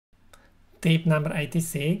Tip number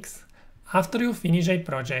 86. After you finish a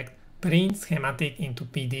project, print schematic into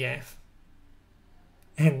PDF.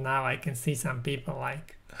 And now I can see some people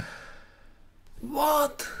like,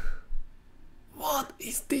 what? What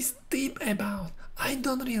is this tip about? I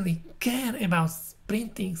don't really care about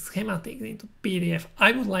printing schematics into PDF.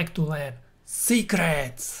 I would like to learn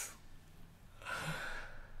secrets.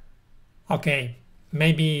 Okay,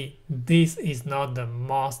 maybe this is not the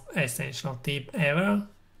most essential tip ever,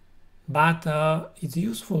 but it's a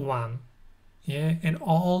useful one. Yeah, and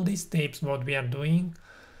all these tips what we are doing,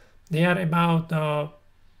 they are about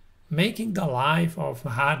making the life of a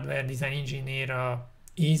hardware design engineer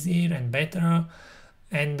easier and better,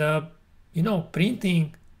 and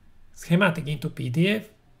printing schematic into PDF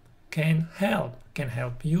can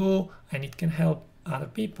help you, and it can help other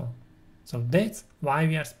people. So that's why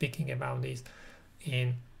we are speaking about this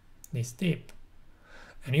in this tip.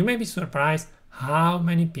 And you may be surprised how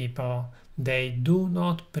many people, they do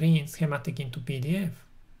not print schematic into PDF.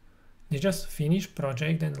 They just finish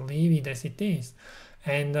project and leave it as it is.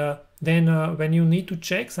 And then when you need to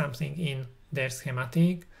check something in their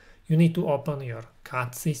schematic, you need to open your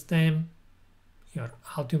CAD system, your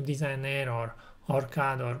Altium Designer or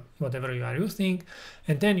OrCAD or whatever you are using,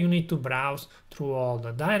 and then you need to browse through all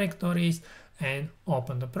the directories and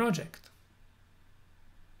open the project.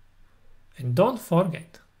 And don't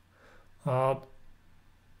forget, not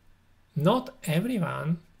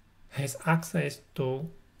everyone has access to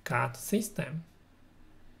CAD system.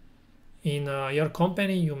 In your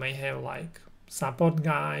company, you may have like support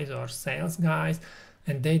guys or sales guys,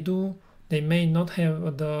 and they may not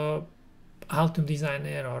have the Altium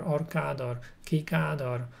Designer or OrCAD or KiCad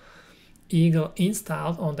or Eagle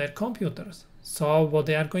installed on their computers. So what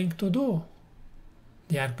they are going to do?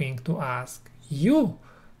 They are going to ask you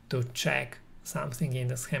to check something in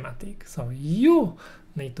the schematic. So you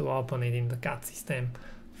need to open it in the CAD system,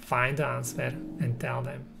 find the answer, and tell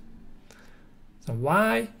them. So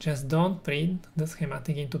why just don't print the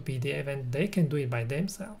schematic into PDF and they can do it by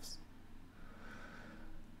themselves?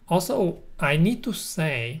 Also, I need to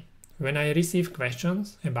say, when I receive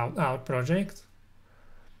questions about our project,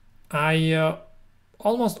 I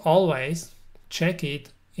almost always check it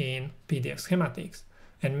in PDF schematics.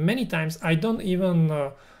 And many times I don't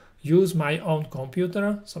even use my own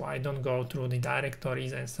computer, so I don't go through the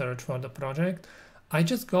directories and search for the project. I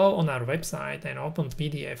just go on our website and open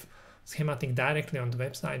PDF schematic directly on the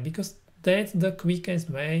website, because that's the quickest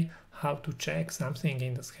way how to check something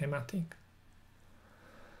in the schematic.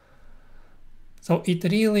 So it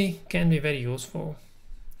really can be very useful.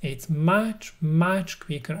 It's much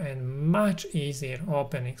quicker and much easier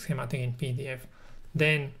opening schematic in PDF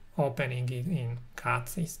than opening it in CAD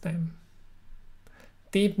system.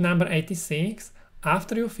 Tip number 86.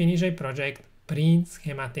 After you finish a project, print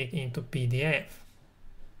schematic into PDF.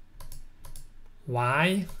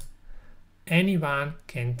 Why? Anyone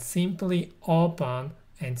can simply open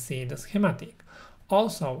and see the schematic.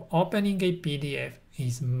 Also, opening a PDF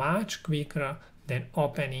is much quicker than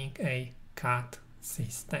opening a CAD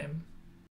system.